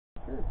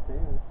sure it's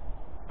there.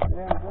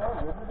 Yeah, is there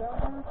a river down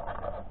there?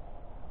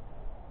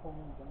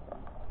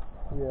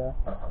 Yeah.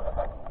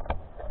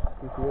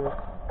 You see it?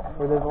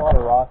 Where there's a lot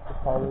of rocks, it's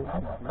probably.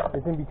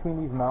 It's in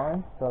between these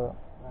mountains, so.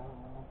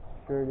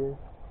 Sure it is.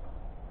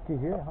 You can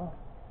hear it, huh?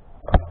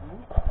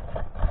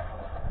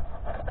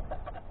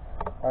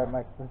 Alright,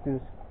 Mike, let's do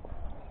this.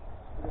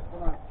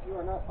 You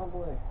are not pump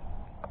away.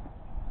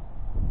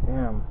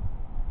 Damn.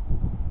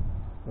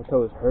 My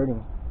toe is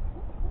hurting.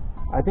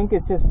 I think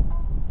it's just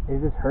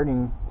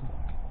hurting.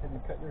 Have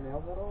you cut your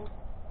nails at all?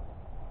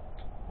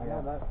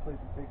 Yeah, that plays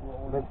a big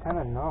role. But it's kind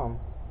of numb.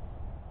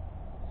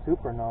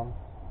 Super numb.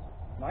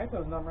 My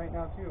toe's numb right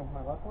now too.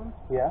 My left one.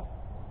 Yeah?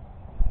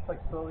 It's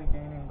like slowly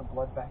gaining the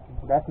blood back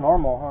into. That's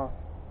normal, huh?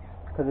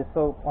 Because it's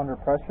so under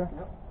pressure?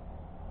 Yep.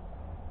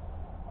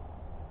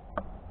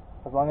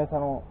 As long as I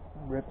don't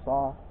rips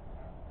off.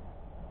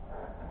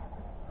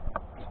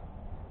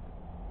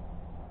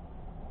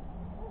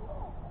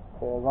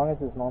 Okay, as long as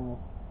it's normal.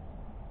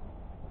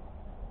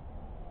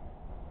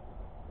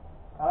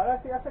 Ahora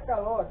sí hace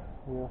calor.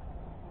 Yeah.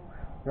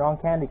 You're on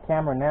candy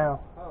camera now.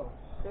 Oh,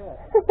 shit.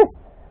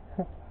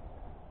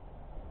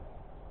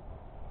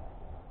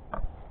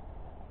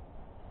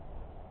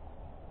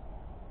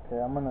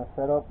 Okay, I'm gonna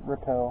set up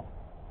repel.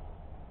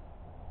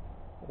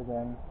 And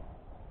then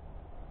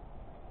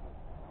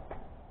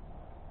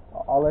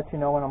I'll let you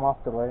know when I'm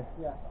off delay.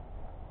 Yeah.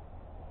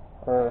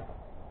 Or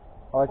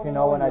I'll let you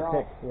know when I you're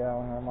pick. off. Yeah,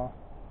 when I'm off.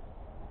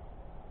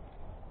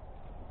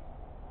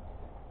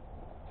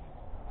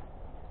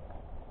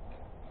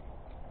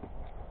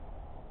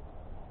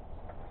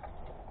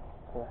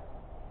 Okay.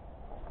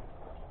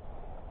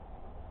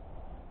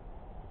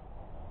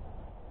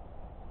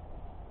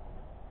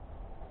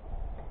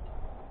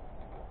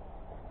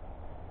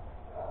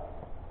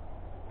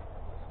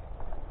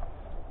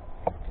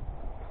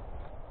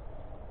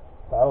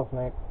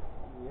 Rattlesnake.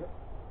 Yep.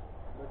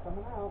 They're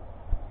coming out.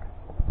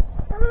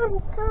 I'm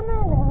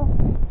coming out.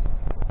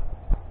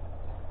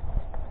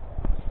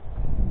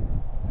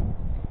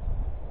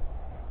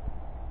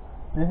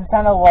 This is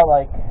kind of what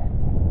like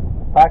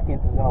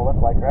practice is gonna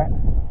look like, right?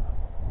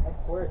 I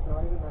swear it's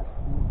not even that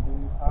steep,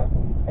 dude. How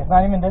steep? It's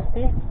not even this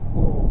deep?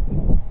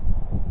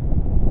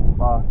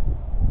 Wow.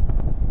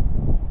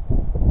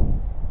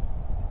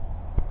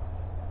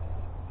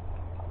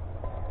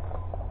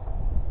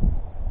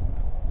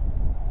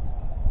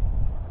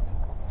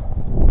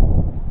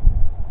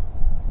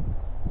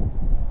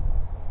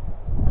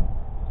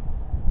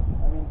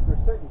 I mean, for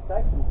certain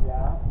sections,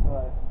 yeah,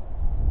 but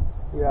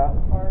Yeah.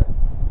 the part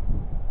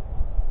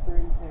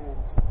 310.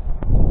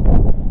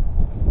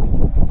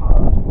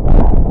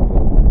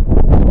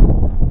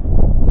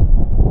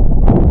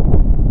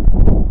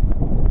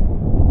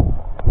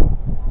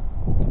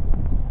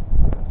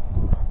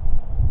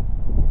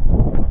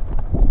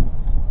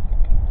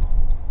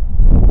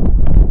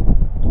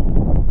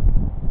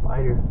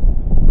 Lighter.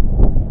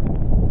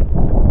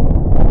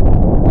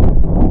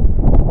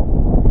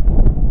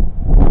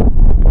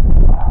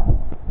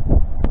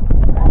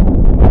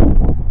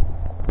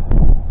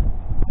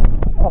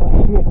 Oh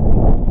shit.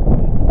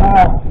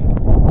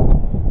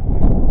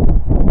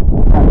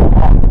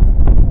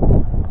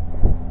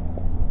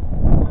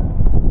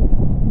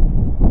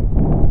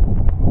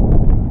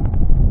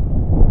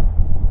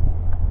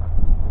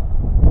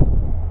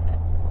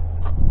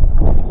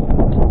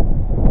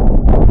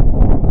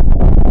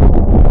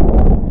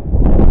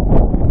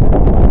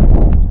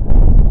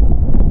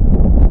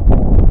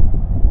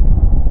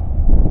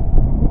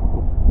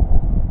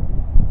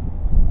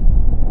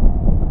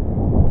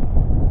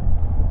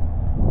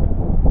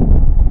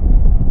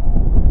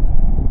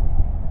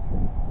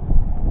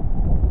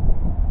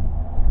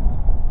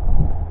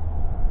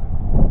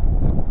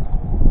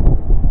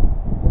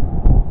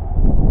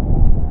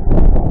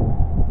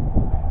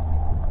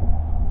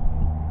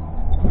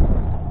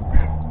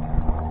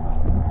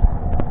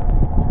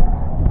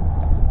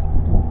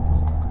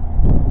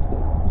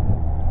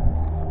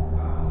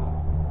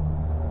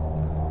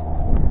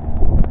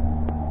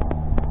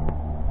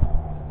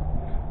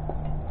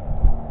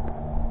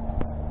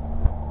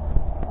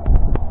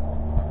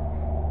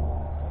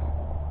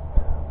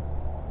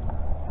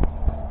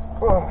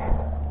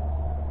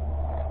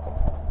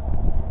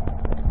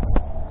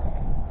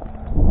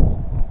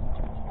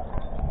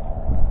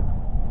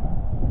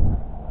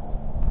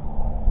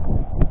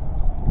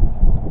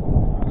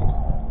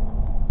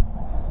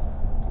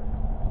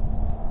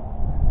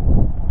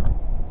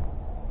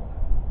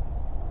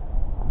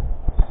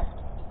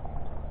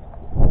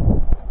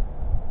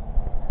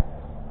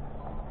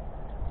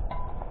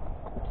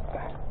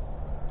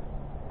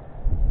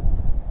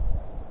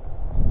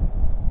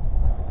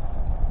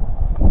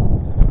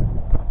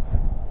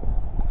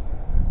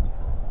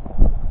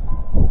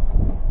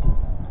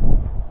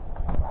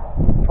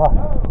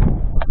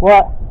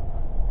 What?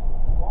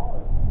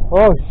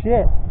 Oh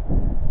shit.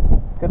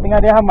 Good thing I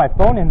didn't have my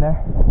phone in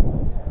there.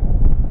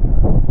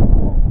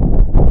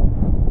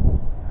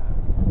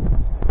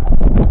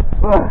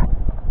 Ugh.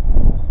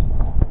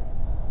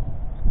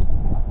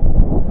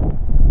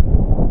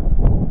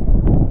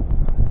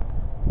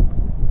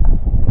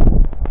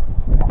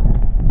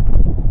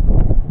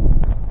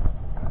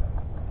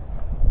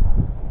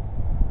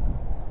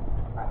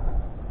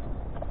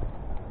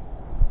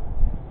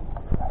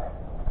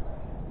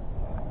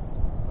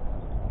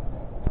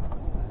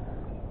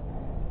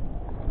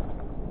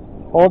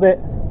 Hold it.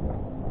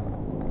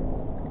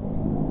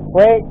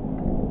 Wait.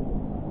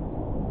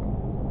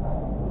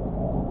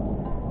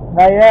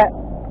 Not yet.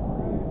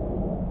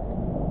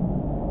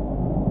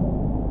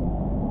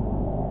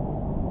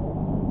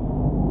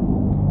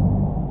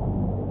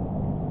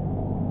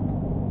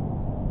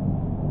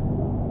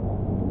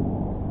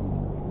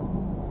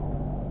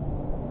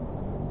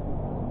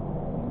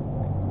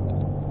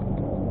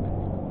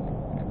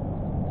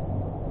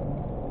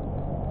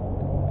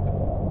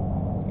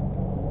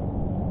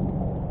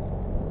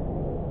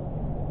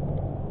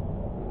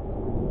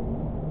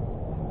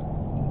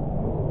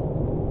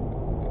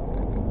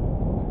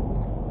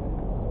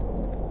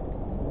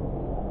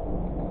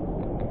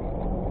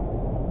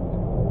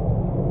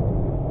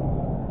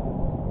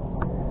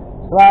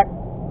 Slack.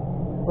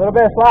 A little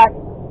bit of slack.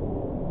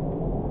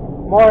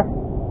 More.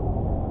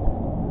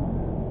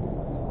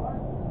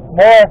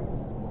 More.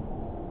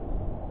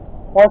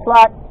 More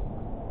slack.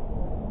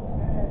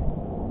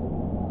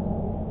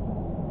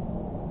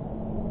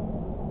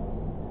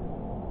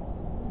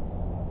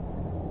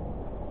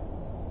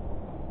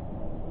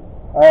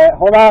 Alright,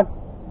 hold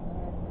on.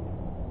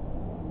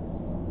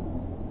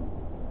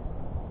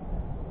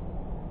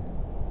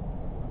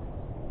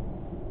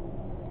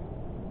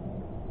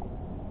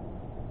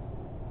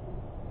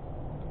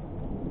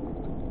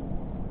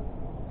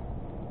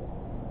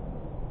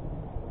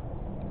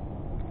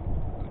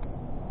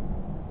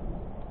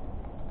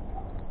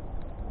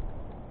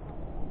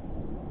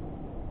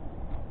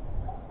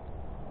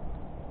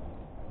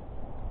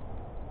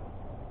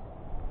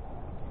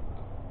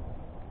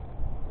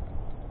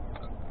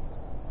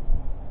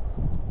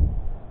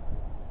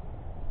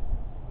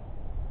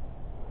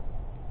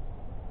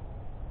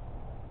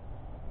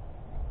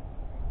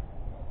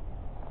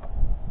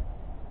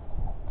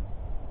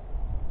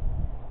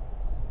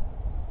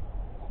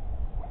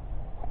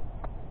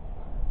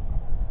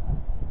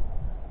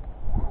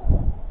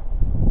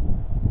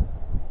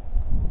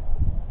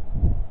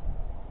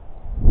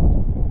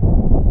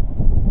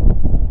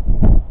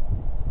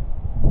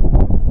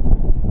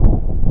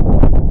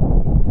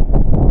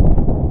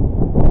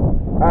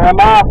 I'm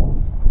off.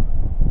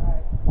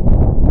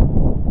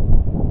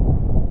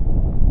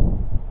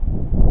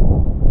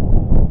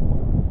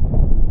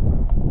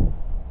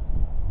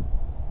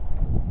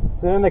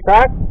 Is it in the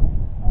crack? No,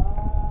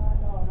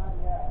 not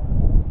yet.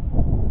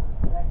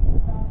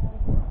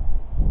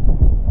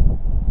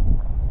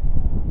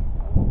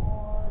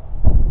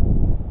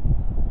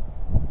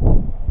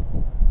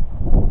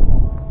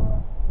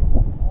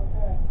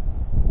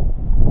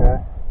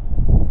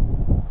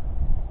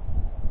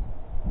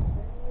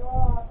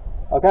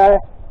 Okay.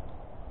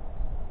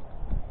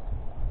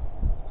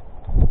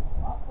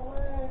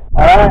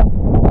 Alright.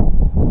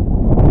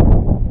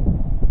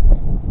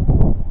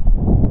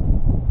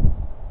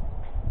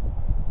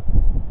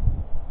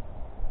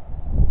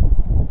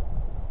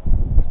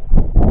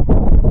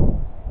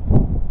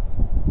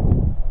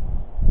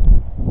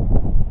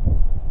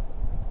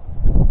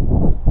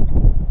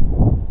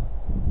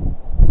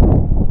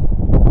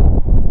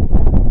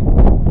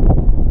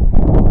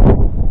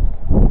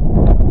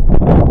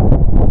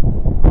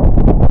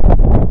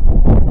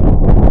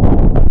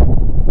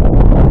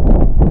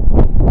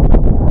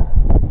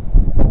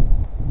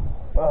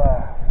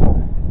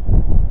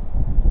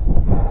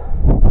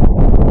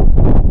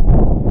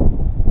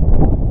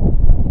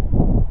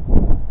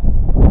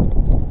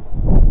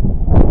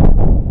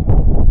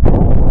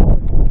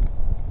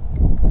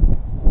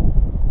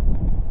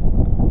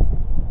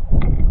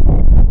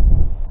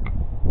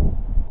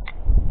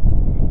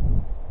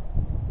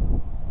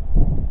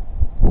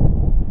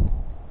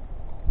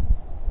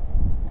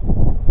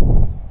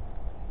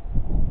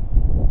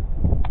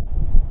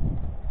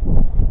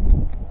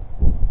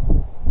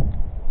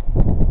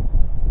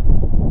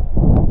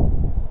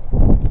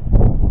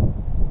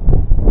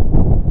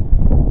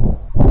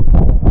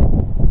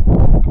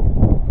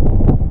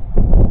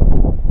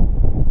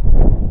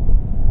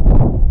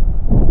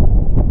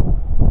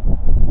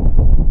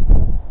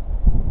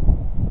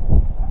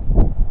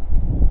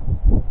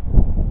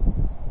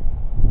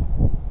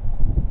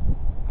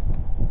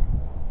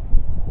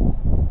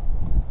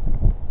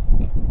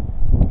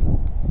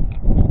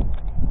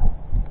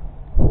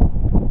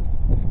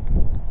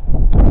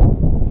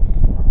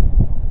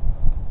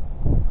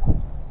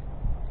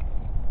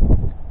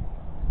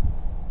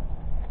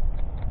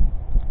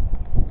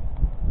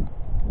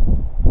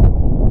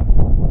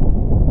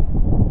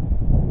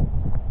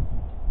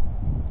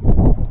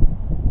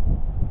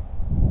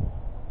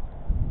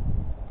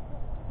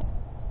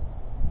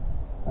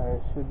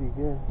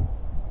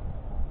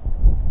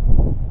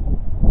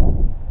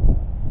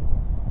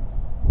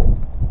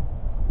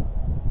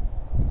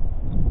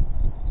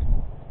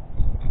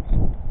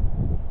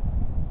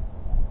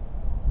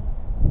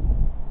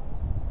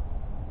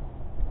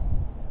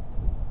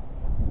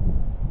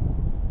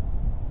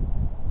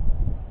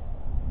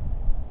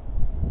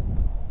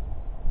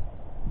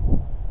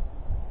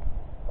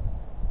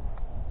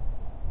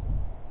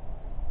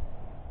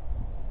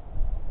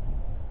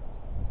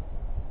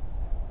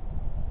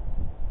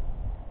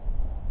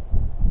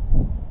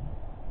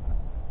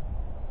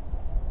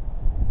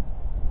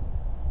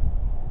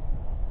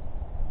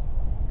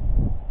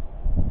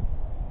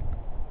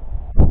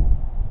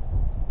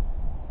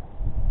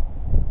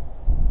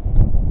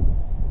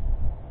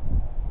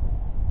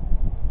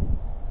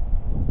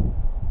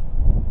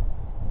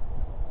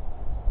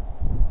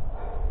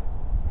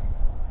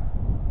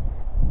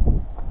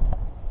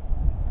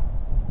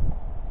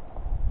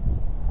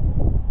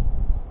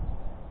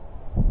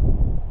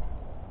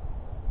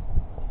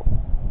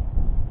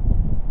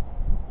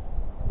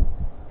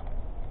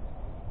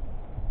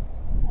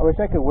 I wish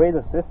I could weigh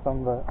the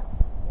system, but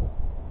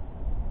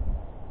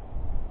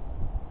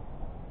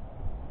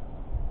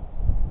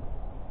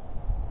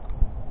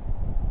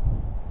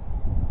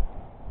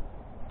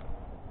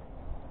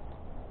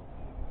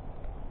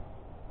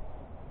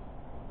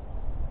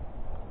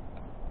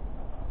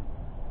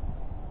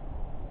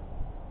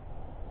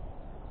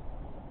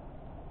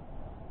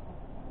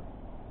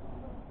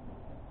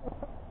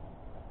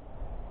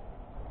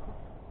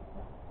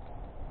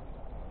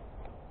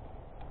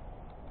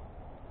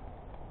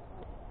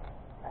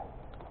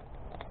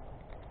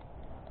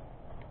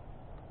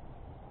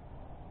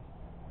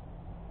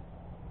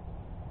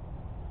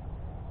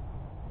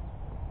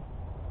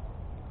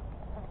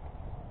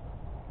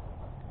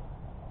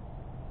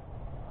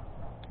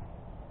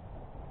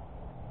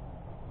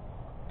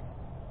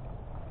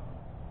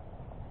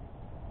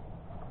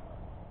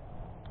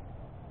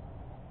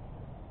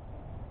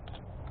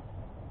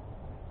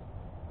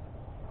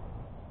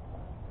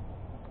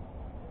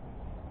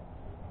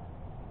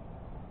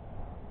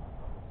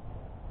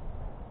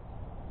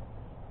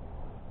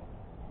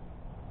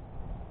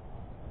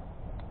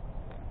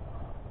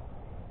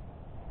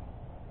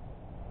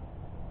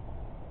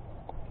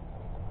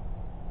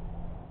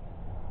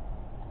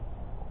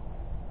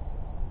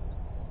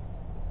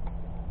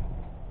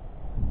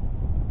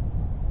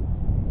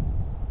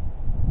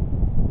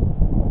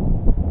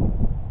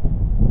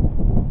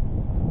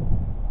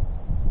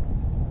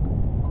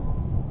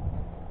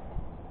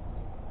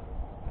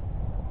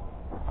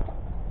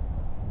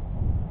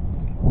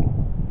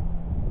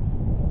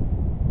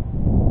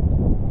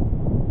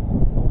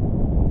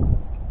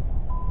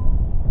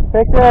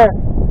picture.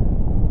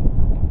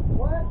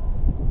 What?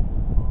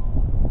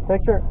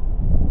 Picture.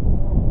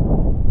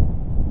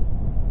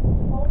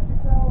 Hold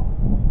yourself.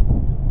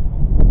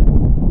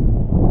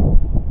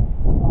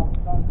 Oh,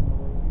 that's the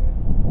way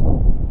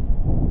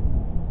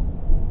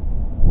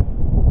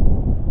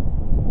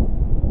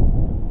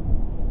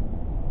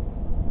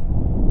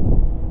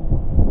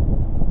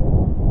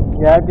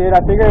Yeah, dude, I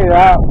figured it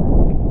out.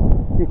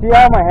 You see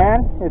how my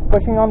hand is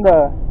pushing on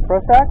the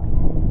cross track?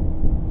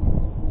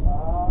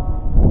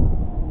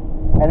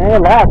 And then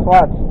it locks,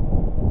 watch.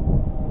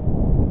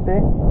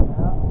 See?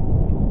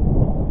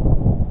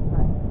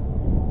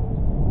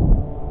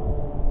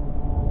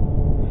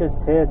 Shit's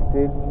pissed,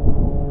 dude.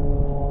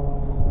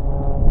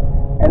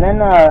 And then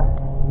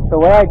the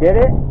way I did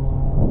it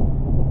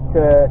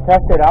to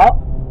test it out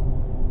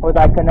was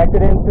I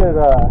connected into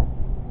the,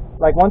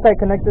 like once I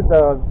connected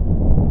the,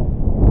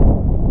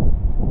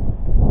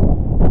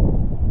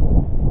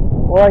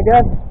 well, I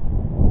guess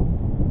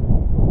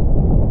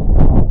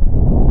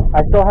I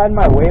still had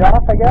my weight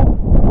off, I guess.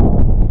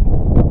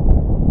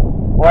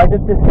 Well, I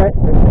just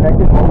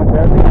disconnected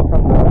momentarily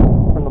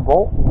from the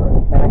bolt,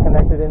 and I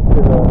connected into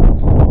the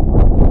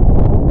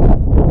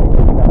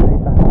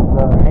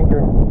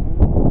anchor.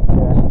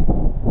 Yeah.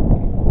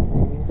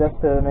 Just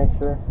to make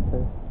sure.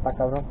 Está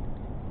cabrón.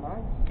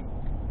 Nice.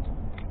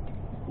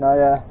 No,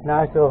 yeah.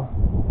 Now I feel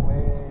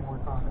Way more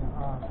confident,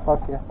 huh?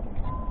 fuck yeah.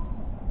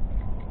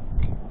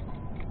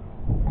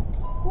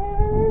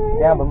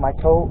 Yeah, but my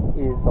toe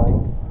is like,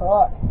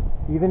 Fuck.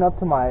 even up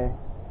to my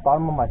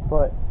bottom of my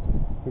foot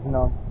is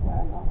numb.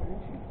 Yeah, not very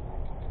cheap.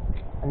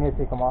 I need to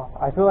take them off.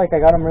 I feel like I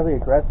got them really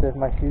aggressive,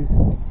 my shoes.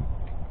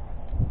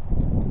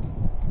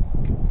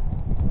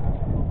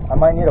 I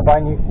might need to buy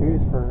new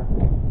shoes for...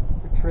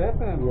 You're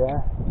tripping.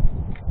 Yeah.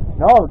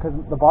 No, because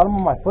the bottom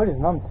of my foot is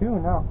numb too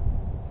now.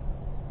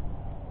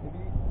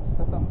 Maybe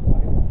step on the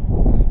spider.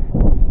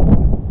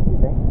 You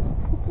think?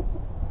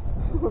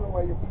 I don't know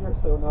why your feet are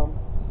so numb.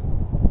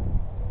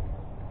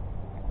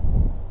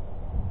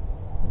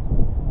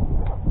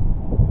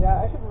 Yeah,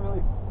 I should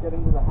really get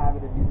into the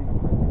habit of using a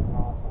protect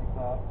knot like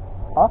that.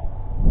 Huh?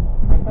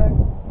 Protect?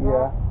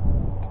 Yeah.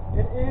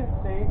 It is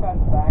safe as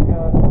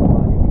backup,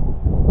 like,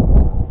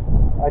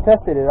 I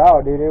tested it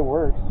out, dude. It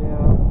works. yeah.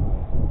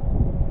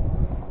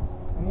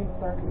 I need to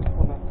start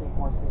implementing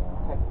more safe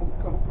protections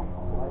going from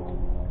life.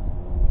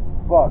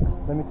 Fuck.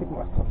 Let me take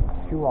my fucking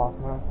shoe off,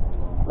 man.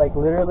 Like,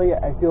 literally,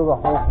 I feel the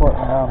whole foot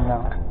numb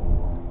now.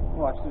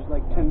 Watch, there's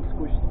like 10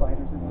 squish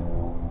spiders in there.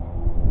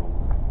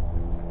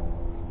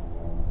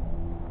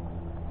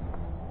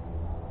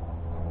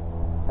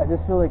 I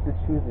just feel like this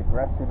shoe is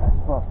aggressive as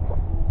fuck.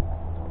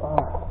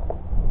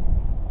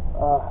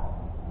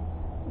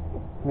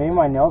 Maybe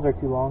my nails are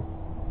too long.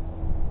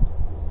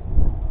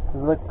 Does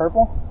it look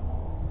purple?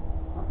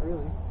 Not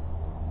really.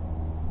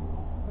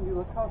 Dude,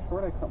 look how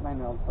short I cut my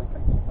nails. Like,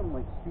 I keep them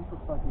like super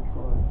fucking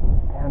short.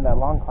 Damn, that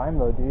long climb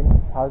though, dude.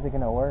 How is it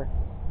gonna work?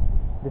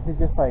 This is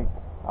just like,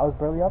 I was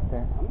barely up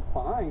there. I'm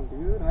fine,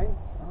 dude. I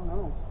don't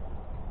know.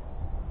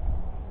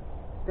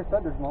 Like I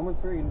said, there's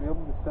moments where you're gonna be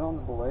able to sit on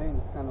the belay and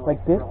just kind of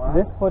Like this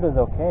foot is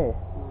okay.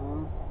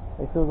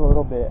 It feels a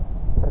little bit,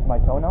 cause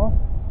my toenails.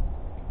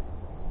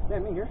 Yeah, I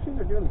mean, your shoes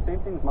are doing the same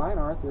thing as mine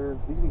are. They're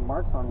leaving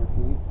marks on your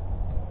feet.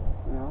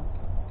 You know?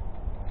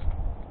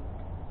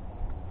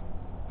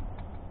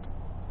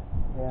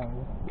 Yeah,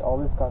 all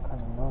this got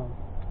kind of numb.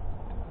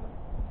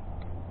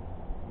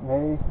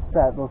 Maybe it's just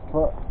that those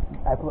foot.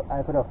 I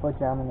put a foot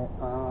jam in it.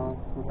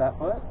 With that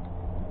foot?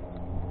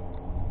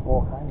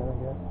 Well, kind of, I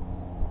guess.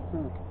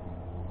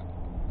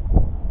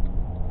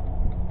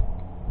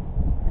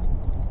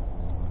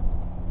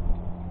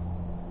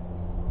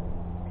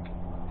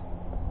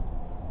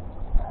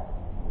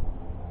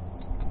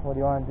 What do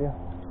you want to do?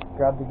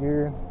 Grab the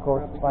gear, go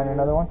find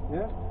another one?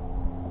 Yeah.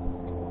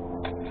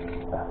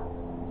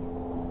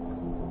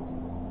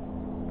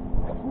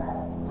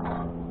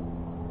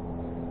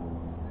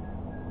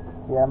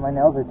 Yeah, my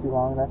nails are too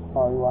long, that's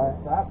probably why.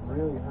 That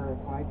really hurts.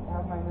 When I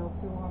have my nails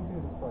too long,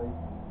 dude, it's like...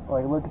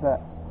 Like, look at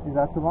that. Is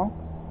that too long?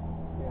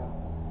 Yeah.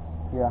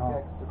 Yeah, huh?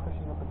 Yeah, 'cause they're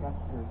pushing up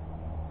against your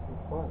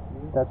foot,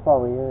 dude. That's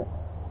probably it.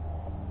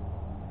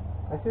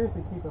 I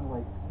seriously keep them,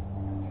 like,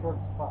 short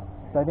as fuck.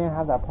 So I didn't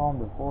have that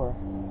problem before.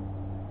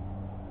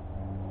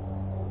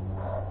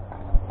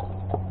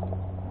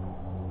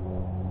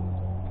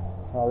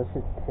 Oh, this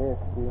shit's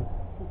pissed, dude.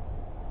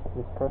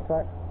 This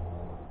ProTrack?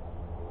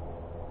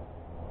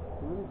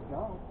 Really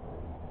go.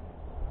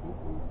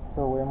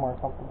 So way more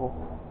comfortable.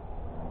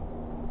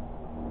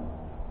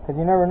 Cause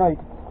you never know, you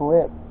could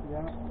slip.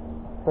 Yeah.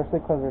 Especially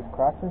cause there's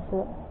cracks and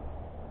shit.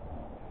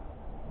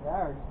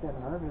 Yeah, or just get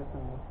nervous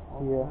and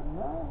all Yeah. of a sudden,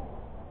 no.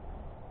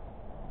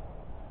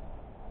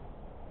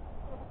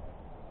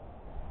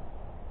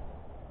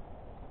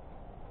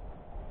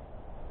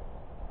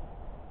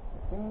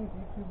 Things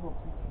YouTube will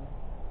teach you.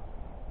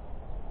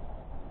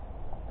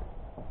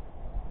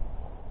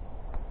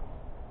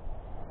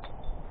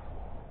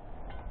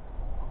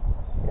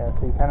 Yeah,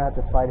 so you kinda have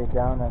to slide it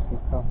down as you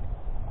come.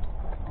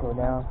 Go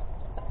down.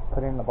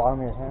 Put it in the bottom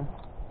of your hand.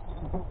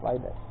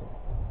 Slide that shit.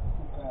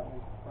 Keep that,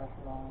 like,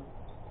 pressure on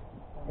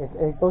it.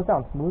 It goes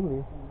down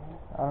smoothly.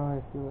 I don't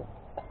really feel it.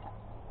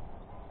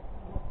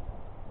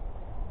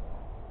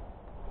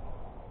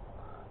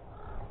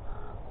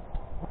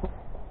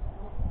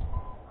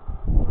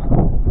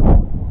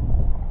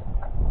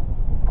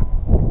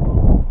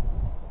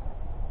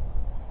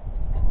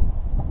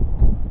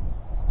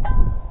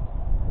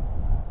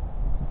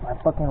 My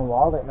fucking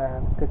wallet,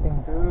 man. Good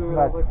thing. Dude,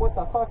 I was like, what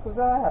the fuck was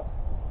that?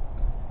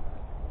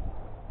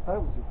 I thought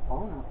it was your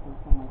phone after.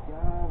 I'm like,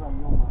 yeah, I'm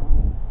your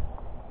mom.